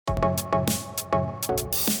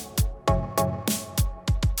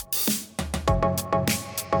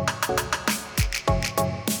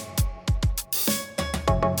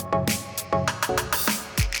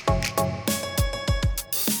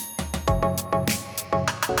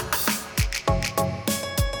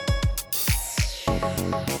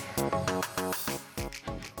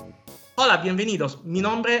Hola, bienvenidos. Mi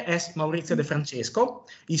nombre es Maurizio De Francesco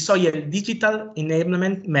y soy el Digital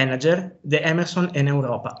Enablement Manager de Emerson en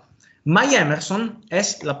Europa. My Emerson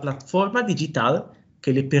es la plataforma digital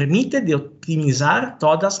que le permite de optimizar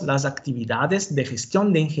todas las actividades de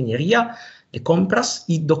gestión de ingeniería, de compras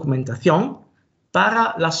y documentación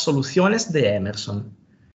para las soluciones de Emerson.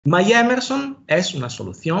 My Emerson es una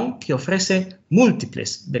solución que ofrece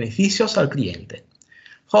múltiples beneficios al cliente.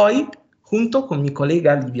 Hoy, junto con mi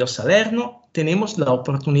colega Livio Salerno, tenemos la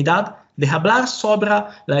oportunidad de hablar sobre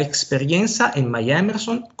la experiencia en My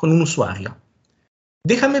Emerson con un usuario.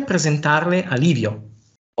 Déjame presentarle a Livio.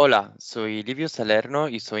 Hola, soy Livio Salerno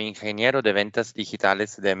y soy ingeniero de ventas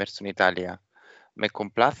digitales de Emerson Italia. Me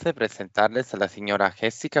complace presentarles a la señora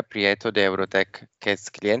Jessica Prieto de Eurotech, que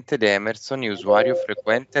es cliente de Emerson y usuario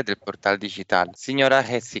frecuente del portal digital. Señora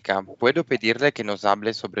Jessica, ¿puedo pedirle que nos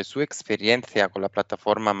hable sobre su experiencia con la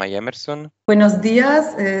plataforma My Emerson? Buenos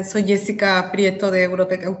días, soy Jessica Prieto de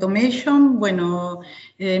Eurotech Automation. Bueno,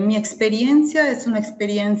 mi experiencia es una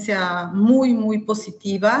experiencia muy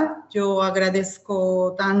positiva. Yo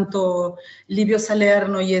agradezco tanto Livio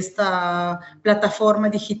Salerno y esta plataforma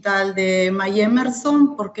digital de My Emerson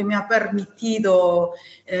porque me ha permitido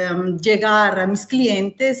llegar a mis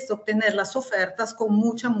clientes, obtener las ofertas con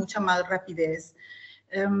mucha más rapidez.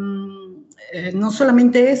 No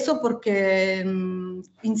solamente eso, porque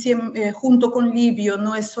junto con Livio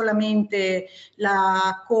no es solamente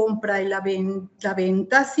la compra y la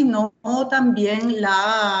venta, sino también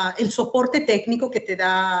el soporte técnico que te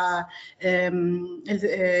da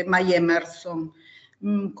My Emerson.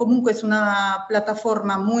 Comunque es una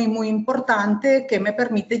plataforma muy importante que me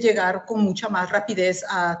permite llegar con mucha más rapidez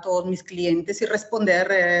a todos mis clientes y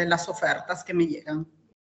responder las ofertas que me llegan.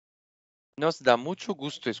 Nos da mucho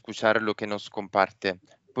gusto escuchar lo que nos comparte.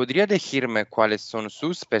 ¿Podría decirme cuáles son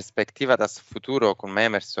sus perspectivas a futuro con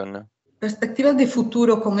Emerson? Perspectivas de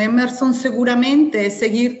futuro con Emerson seguramente es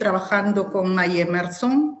seguir trabajando con My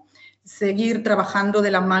Emerson, seguir trabajando de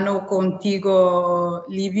la mano contigo,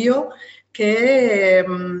 Livio, que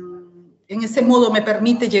en ese modo me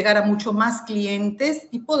permite llegar a mucho más clientes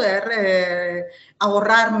y poder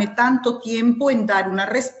ahorrarme tanto tiempo en dar una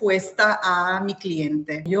respuesta a mi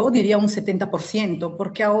cliente. Yo diría un 70%,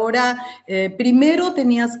 porque ahora primero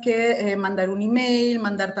tenías que mandar un email,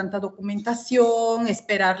 mandar tanta documentación,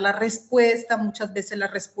 esperar la respuesta, muchas veces la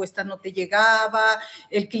respuesta no te llegaba,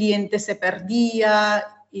 el cliente se perdía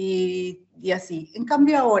y así. En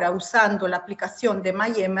cambio ahora, usando la aplicación de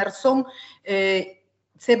My Emerson,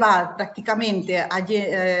 se va prácticamente a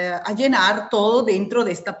llenar todo dentro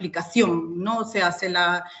de esta aplicación, ¿no? O sea,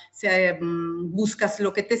 buscas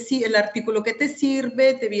el artículo que te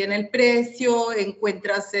sirve, te viene el precio,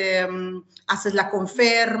 encuentras, haces la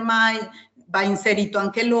conferma, va inserito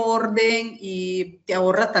anche l'orden y te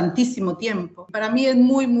ahorra tantísimo tiempo. Para mí es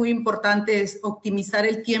muy importante optimizar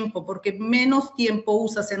el tiempo, porque menos tiempo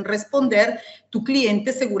usas en responder, tu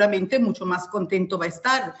cliente seguramente mucho más contento va a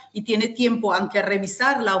estar y tiene tiempo aunque a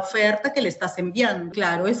revisar la oferta que le estás enviando.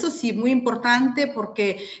 Claro, eso sí, muy importante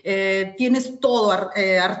porque tienes todo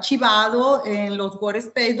archivado en los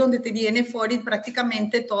Workspace, donde te viene fuori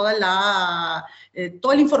prácticamente toda la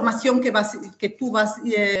información que tú vas,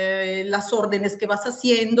 las órdenes que vas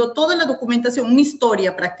haciendo, toda la documentación, una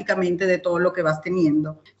historia prácticamente de todo lo que vas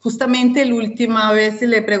teniendo. Justamente la última vez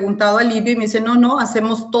le he preguntado a Livio y me dice, no,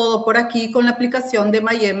 hacemos todo por aquí con la aplicación de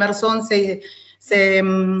My Emerson, se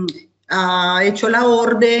ha hecho la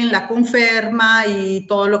orden, la conferma y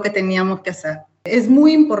todo lo que teníamos que hacer. Es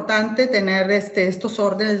muy importante tener estos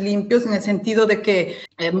órdenes limpios en el sentido de que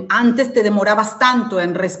antes te demorabas tanto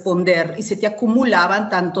en responder y se te acumulaban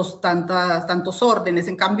tantos órdenes.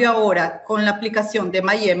 En cambio ahora, con la aplicación de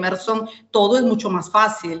My Emerson, todo es mucho más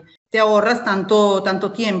fácil. Te ahorras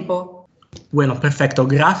tanto tiempo. Bueno, perfecto.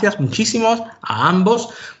 Gracias muchísimo a ambos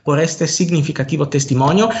por este significativo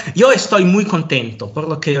testimonio. Yo estoy muy contento por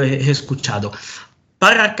lo que he escuchado.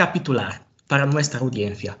 Para recapitular, para nuestra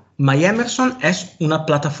audiencia, My Emerson es una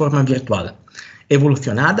plataforma virtual,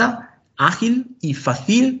 evolucionada, ágil y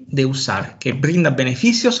fácil de usar, que brinda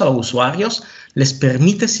beneficios a los usuarios, les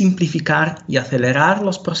permite simplificar y acelerar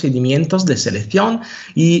los procedimientos de selección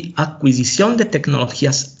y adquisición de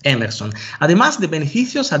tecnologías Emerson, además de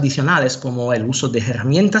beneficios adicionales como el uso de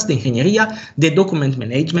herramientas de ingeniería, de document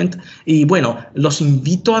management. Y bueno, los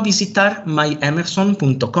invito a visitar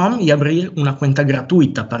myemerson.com y abrir una cuenta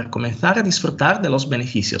gratuita para comenzar a disfrutar de los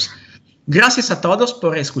beneficios. Gracias a todos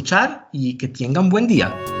por escuchar y que tengan buen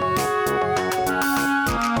día.